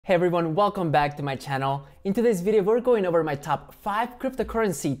Hey everyone, welcome back to my channel. In today's video, we're going over my top 5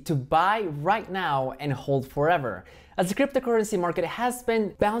 cryptocurrency to buy right now and hold forever. As the cryptocurrency market has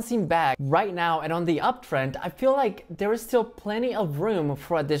been bouncing back right now and on the uptrend, I feel like there is still plenty of room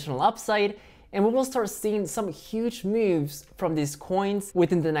for additional upside, and we will start seeing some huge moves from these coins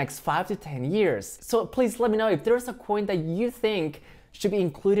within the next 5 to 10 years. So please let me know if there's a coin that you think should be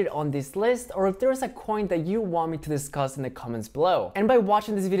included on this list, or if there is a coin that you want me to discuss in the comments below. And by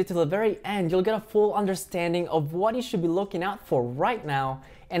watching this video to the very end, you'll get a full understanding of what you should be looking out for right now,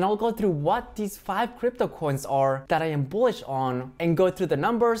 and I'll go through what these 5 crypto coins are that I am bullish on, and go through the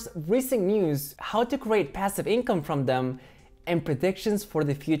numbers, recent news, how to create passive income from them, and predictions for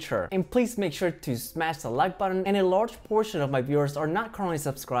the future. And please make sure to smash the like button, and a large portion of my viewers are not currently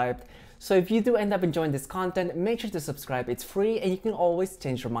subscribed. So if you do end up enjoying this content, make sure to subscribe. It's free and you can always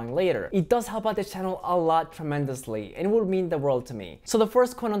change your mind later. It does help out the channel a lot tremendously and it would mean the world to me. So the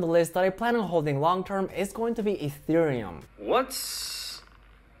first coin on the list that I plan on holding long term is going to be Ethereum. What's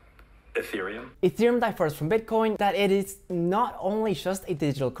Ethereum? Ethereum differs from Bitcoin that it is not only just a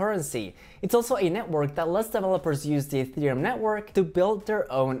digital currency, it's also a network that lets developers use the Ethereum network to build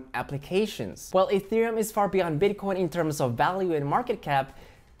their own applications. While Ethereum is far beyond Bitcoin in terms of value and market cap,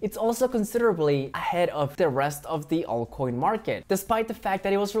 it's also considerably ahead of the rest of the altcoin market. Despite the fact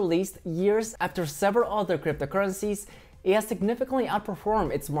that it was released years after several other cryptocurrencies, it has significantly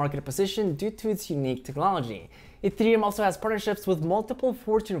outperformed its market position due to its unique technology. Ethereum also has partnerships with multiple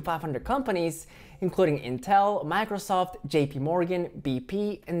Fortune 500 companies, including Intel, Microsoft, JP Morgan,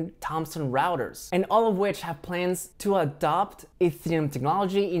 BP, and Thomson Reuters, and all of which have plans to adopt Ethereum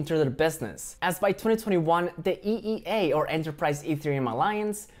technology into their business. As by 2021, the EEA, or Enterprise Ethereum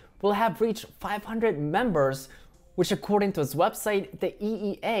Alliance, will have reached 500 members, which according to its website, the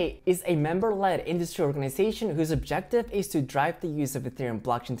EEA is a member-led industry organization whose objective is to drive the use of Ethereum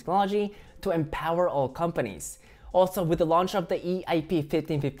blockchain technology to empower all companies. Also, with the launch of the EIP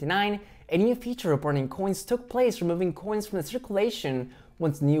 1559, a new feature of burning coins took place, removing coins from the circulation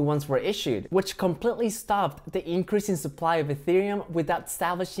once new ones were issued, which completely stopped the increase in supply of Ethereum without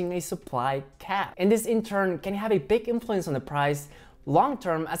establishing a supply cap. And this in turn can have a big influence on the price long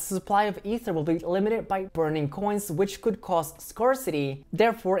term, as the supply of Ether will be limited by burning coins, which could cause scarcity,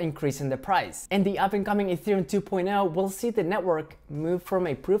 therefore increasing the price. And the up-and-coming Ethereum 2.0 will see the network move from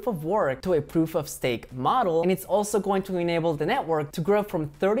a proof of work to a proof of stake model, and it's also going to enable the network to grow from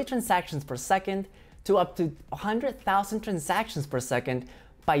 30 transactions per second to up to 100,000 transactions per second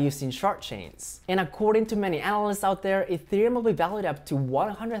by using shard chains. And according to many analysts out there, Ethereum will be valued up to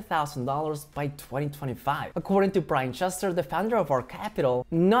 $100,000 by 2025, according to Brian Chester, the founder of Our Capital,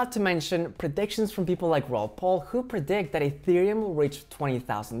 not to mention predictions from people like Raoul Pal, who predict that Ethereum will reach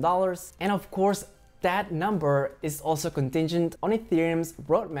 $20,000. And of course, that number is also contingent on Ethereum's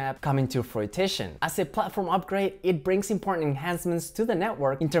roadmap coming to fruition. As a platform upgrade, it brings important enhancements to the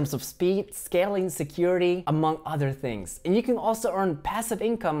network in terms of speed, scaling, security, among other things. And you can also earn passive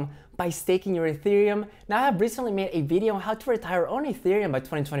income by staking your Ethereum. Now, I have recently made a video on how to retire on Ethereum by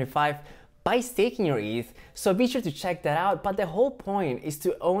 2025 by staking your ETH, so be sure to check that out. But the whole point is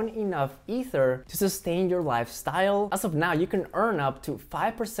to own enough Ether to sustain your lifestyle. As of now, you can earn up to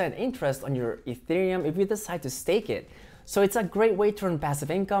 5% interest on your Ethereum if you decide to stake it. So it's a great way to earn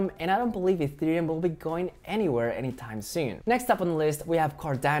passive income, and I don't believe Ethereum will be going anywhere anytime soon. Next up on the list, we have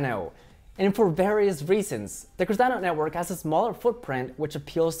Cardano. And for various reasons, the Cardano network has a smaller footprint, which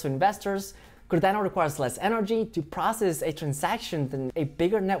appeals to investors. Cardano requires less energy to process a transaction than a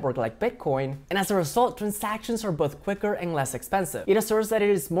bigger network like Bitcoin, and as a result, transactions are both quicker and less expensive. It asserts that it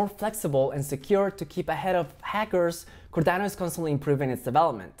is more flexible and secure to keep ahead of hackers. Cardano is constantly improving its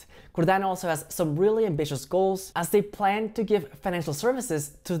development. Cardano also has some really ambitious goals, as they plan to give financial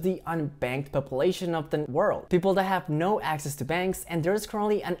services to the unbanked population of the world, people that have no access to banks, and there is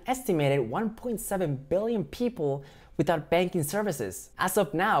currently an estimated 1.7 billion people without banking services as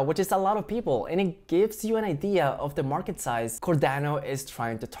of now, which is a lot of people, and it gives you an idea of the market size Cardano is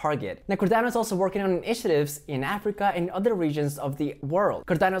trying to target. Now, Cardano is also working on initiatives in Africa and other regions of the world.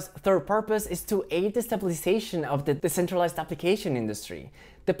 Cardano's third purpose is to aid the stabilization of the decentralized application industry.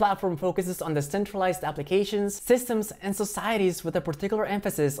 The platform focuses on decentralized applications, systems, and societies with a particular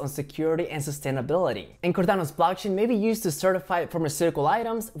emphasis on security and sustainability. And Cardano's blockchain may be used to certify pharmaceutical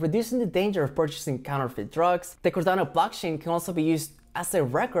items, reducing the danger of purchasing counterfeit drugs. The Cardano blockchain can also be used as a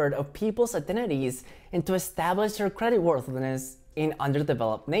record of people's identities and to establish their creditworthiness in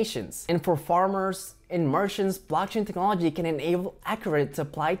underdeveloped nations. And for farmers in merchants, blockchain technology can enable accurate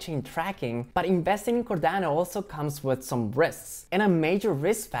supply chain tracking, but investing in Cardano also comes with some risks. And a major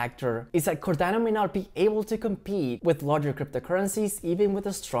risk factor is that Cardano may not be able to compete with larger cryptocurrencies even with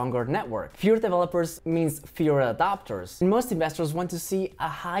a stronger network. Fewer developers means fewer adopters, and most investors want to see a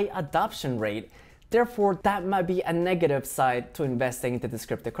high adoption rate. Therefore, that might be a negative side to investing into this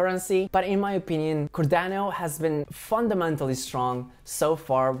cryptocurrency. But in my opinion, Cardano has been fundamentally strong so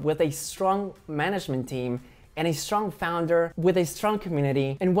far with a strong management team and a strong founder with a strong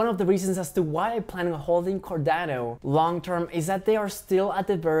community. And one of the reasons as to why I plan on holding Cardano long term is that they are still at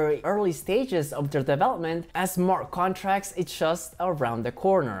the very early stages of their development, as smart contracts is just around the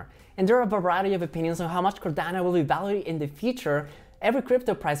corner. And there are a variety of opinions on how much Cardano will be valued in the future. Every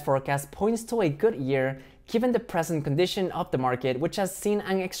crypto price forecast points to a good year given the present condition of the market, which has seen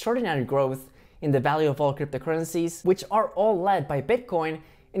an extraordinary growth in the value of all cryptocurrencies, which are all led by Bitcoin.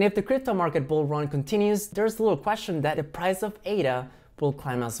 And if the crypto market bull run continues, there's little question that the price of ADA will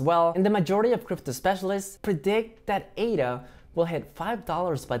climb as well. And the majority of crypto specialists predict that ADA will hit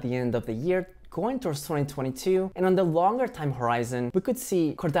 $5 by the end of the year, going towards 2022, and on the longer time horizon, we could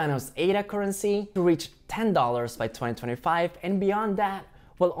see Cardano's ADA currency to reach $10 by 2025, and beyond that,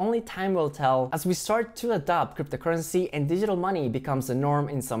 well, only time will tell as we start to adopt cryptocurrency and digital money becomes the norm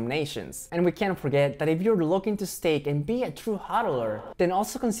in some nations. And we can't forget that if you're looking to stake and be a true hodler, then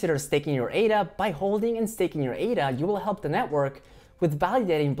also consider staking your ADA. By holding and staking your ADA, you will help the network with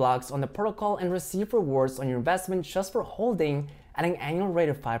validating blocks on the protocol and receive rewards on your investment just for holding at an annual rate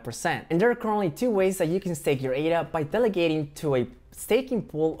of 5%. And there are currently two ways that you can stake your ADA: by delegating to a staking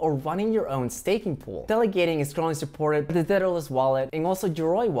pool or running your own staking pool. Delegating is currently supported by the Daedalus wallet and also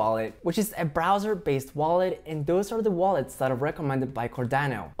Yoroi wallet, which is a browser-based wallet, and those are the wallets that are recommended by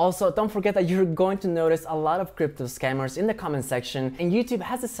Cardano. Also, don't forget that you're going to notice a lot of crypto scammers in the comment section, and YouTube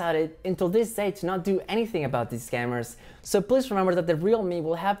has decided until this day to not do anything about these scammers. So please remember that the real me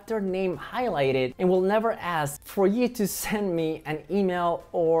will have their name highlighted and will never ask for you to send me an email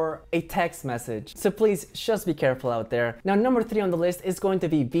or a text message. So please just be careful out there. Now, number 3 on the list is going to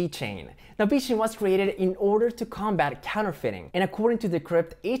be VeChain. Now, VeChain was created in order to combat counterfeiting, and according to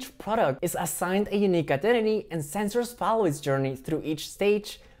Decrypt, each product is assigned a unique identity and sensors follow its journey through each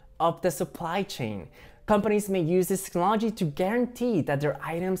stage of the supply chain. Companies may use this technology to guarantee that their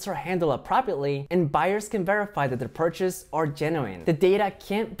items are handled appropriately, and buyers can verify that their purchases are genuine. The data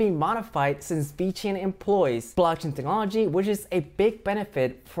can't be modified since VeChain employs blockchain technology, which is a big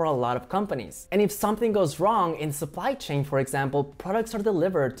benefit for a lot of companies. And if something goes wrong in the supply chain, for example, products are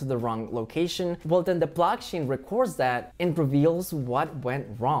delivered to the wrong location, well, then the blockchain records that and reveals what went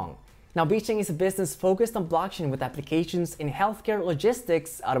wrong. Now, VeChain is a business focused on blockchain with applications in healthcare,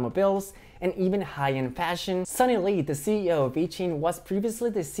 logistics, automobiles, and even high-end fashion. Sunny Lee, the CEO of VeChain, was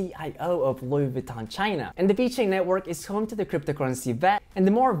previously the CIO of Louis Vuitton China. And the VeChain network is home to the cryptocurrency VET. And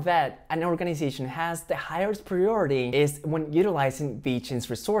the more VET an organization has, the higher its priority is when utilizing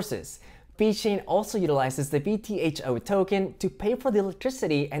VeChain's resources. VeChain also utilizes the VTHO token to pay for the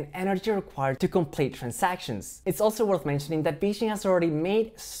electricity and energy required to complete transactions. It's also worth mentioning that VeChain has already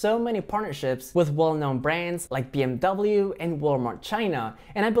made so many partnerships with well-known brands like BMW and Walmart China,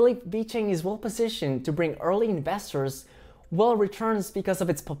 and I believe VeChain is well positioned to bring early investors well returns because of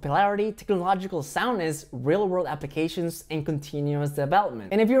its popularity, technological soundness, real-world applications, and continuous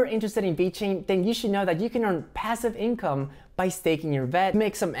development. And if you're interested in VeChain, then you should know that you can earn passive income by staking your VET to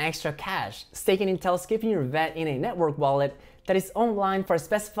make some extra cash. Staking entails keeping your VET in a network wallet that is online for a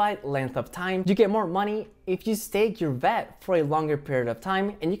specified length of time. You get more money if you stake your VET for a longer period of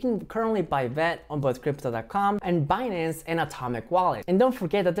time, and you can currently buy VET on both crypto.com and Binance and Atomic Wallet. And don't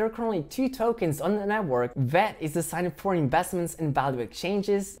forget that there are currently 2 tokens on the network. VET is designed for investments and value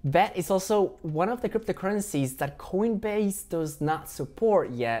exchanges. VET is also one of the cryptocurrencies that Coinbase does not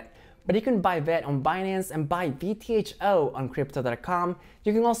support yet, but you can buy VET on Binance and buy VTHO on crypto.com.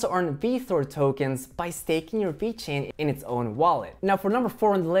 You can also earn VTHOR tokens by staking your VeChain in its own wallet. Now, for number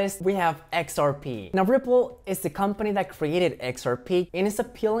 4 on the list, we have XRP. Now, Ripple is the company that created XRP and is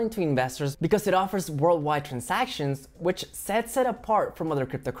appealing to investors because it offers worldwide transactions, which sets it apart from other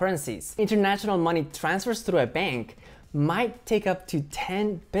cryptocurrencies. International money transfers through a bank might take up to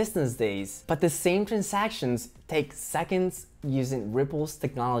 10 business days, but the same transactions take seconds using Ripple's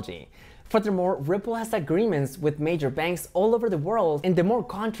technology. Furthermore, Ripple has agreements with major banks all over the world, and the more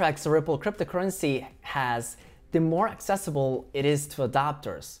contracts a Ripple cryptocurrency has, the more accessible it is to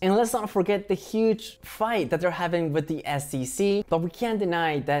adopters. And let's not forget the huge fight that they're having with the SEC, but we can't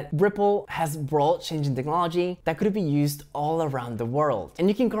deny that Ripple has world-changing technology that could be used all around the world. And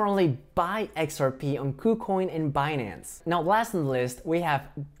you can currently buy XRP on KuCoin and Binance. Now last on the list, we have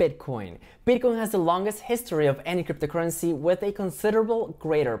Bitcoin. Bitcoin has the longest history of any cryptocurrency with a considerable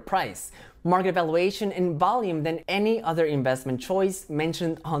greater price, market valuation, and volume than any other investment choice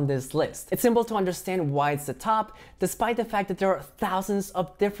mentioned on this list. It's simple to understand why it's the top. Despite the fact that there are thousands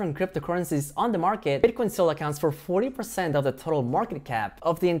of different cryptocurrencies on the market, Bitcoin still accounts for 40% of the total market cap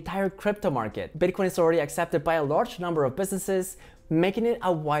of the entire crypto market. Bitcoin is already accepted by a large number of businesses, making it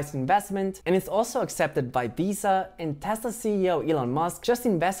a wise investment, and it's also accepted by Visa, and Tesla CEO Elon Musk just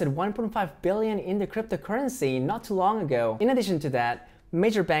invested $1.5 billion in the cryptocurrency not too long ago. In addition to that,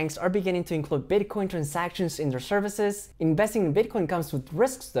 major banks are beginning to include Bitcoin transactions in their services. Investing in Bitcoin comes with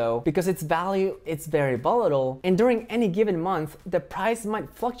risks though, because its value is very volatile, and during any given month, the price might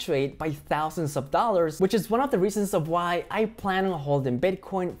fluctuate by thousands of dollars, which is one of the reasons of why I plan on holding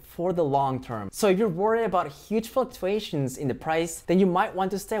Bitcoin for the long term. So if you're worried about huge fluctuations in the price, then you might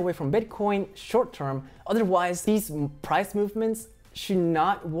want to stay away from Bitcoin short term. Otherwise, these price movements should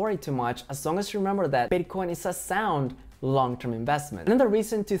not worry too much, as long as you remember that Bitcoin is a sound long-term investment. Another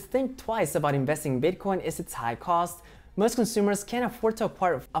reason to think twice about investing in Bitcoin is its high cost. Most consumers can't afford to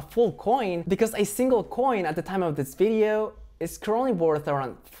acquire a full coin because a single coin at the time of this video is currently worth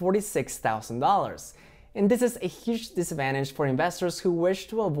around $46,000. And this is a huge disadvantage for investors who wish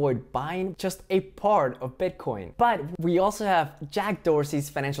to avoid buying just a part of Bitcoin. But we also have Jack Dorsey's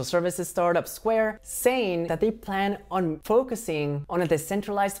financial services startup Square saying that they plan on focusing on a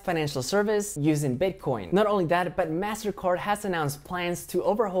decentralized financial service using Bitcoin. Not only that, but MasterCard has announced plans to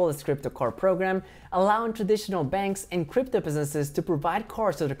overhaul its crypto card program, allowing traditional banks and crypto businesses to provide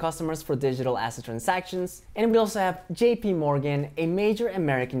cards to their customers for digital asset transactions. And we also have JP Morgan, a major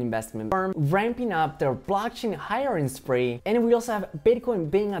American investment firm, ramping up their blockchain hiring spree. And we also have Bitcoin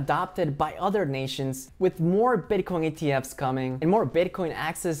being adopted by other nations, with more Bitcoin ETFs coming and more Bitcoin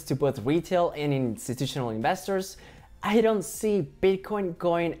access to both retail and institutional investors. I don't see Bitcoin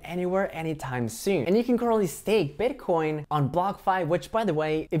going anywhere anytime soon. And you can currently stake Bitcoin on BlockFi, which, by the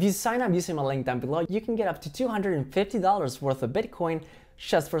way, if you sign up using my link down below, you can get up to $250 worth of Bitcoin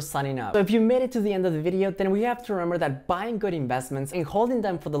just for signing up. So if you made it to the end of the video, then we have to remember that buying good investments and holding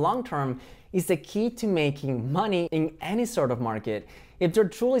them for the long term is the key to making money in any sort of market. If they're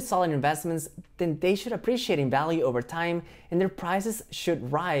truly solid investments, then they should appreciate in value over time, and their prices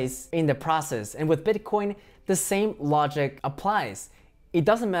should rise in the process. And with Bitcoin, the same logic applies. It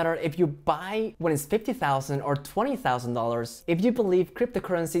doesn't matter if you buy when it's $50,000 or $20,000. If you believe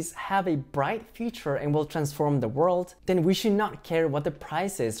cryptocurrencies have a bright future and will transform the world, then we should not care what the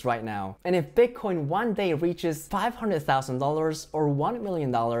price is right now. And if Bitcoin one day reaches $500,000 or $1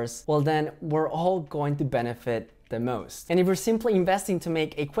 million, well then we're all going to benefit the most. And if you're simply investing to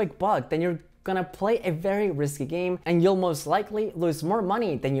make a quick buck, then you're gonna play a very risky game, and you'll most likely lose more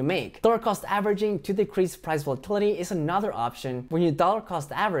money than you make. Dollar cost averaging to decrease price volatility is another option. When you dollar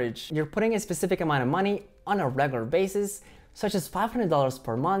cost average, you're putting a specific amount of money on a regular basis, such as $500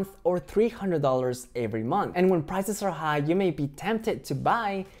 per month or $300 every month. And when prices are high, you may be tempted to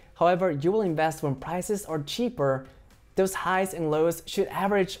buy. However, you will invest when prices are cheaper. Those highs and lows should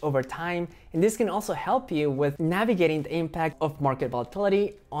average over time, and this can also help you with navigating the impact of market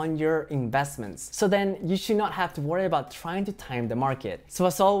volatility on your investments. So then you should not have to worry about trying to time the market. So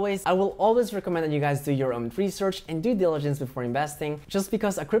as always, I will always recommend that you guys do your own research and due diligence before investing. Just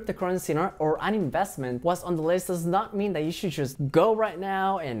because a cryptocurrency or an investment was on the list does not mean that you should just go right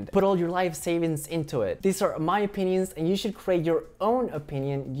now and put all your life savings into it. These are my opinions, and you should create your own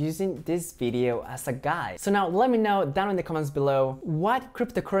opinion using this video as a guide. So now let me know down in the comments below what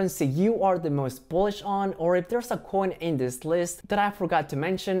cryptocurrency you are the most bullish on, or if there's a coin in this list that I forgot to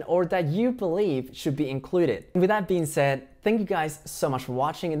mention or that you believe should be included. And with that being said, thank you guys so much for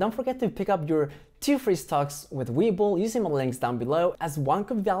watching, and don't forget to pick up your 2 free stocks with Webull using my links down below, as one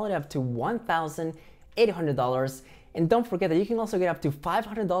could be valued up to $1,800. And don't forget that you can also get up to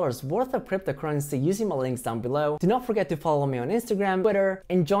 $500 worth of cryptocurrency using my links down below. Do not forget to follow me on Instagram, Twitter,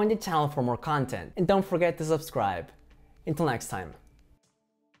 and join the channel for more content. And don't forget to subscribe. Until next time.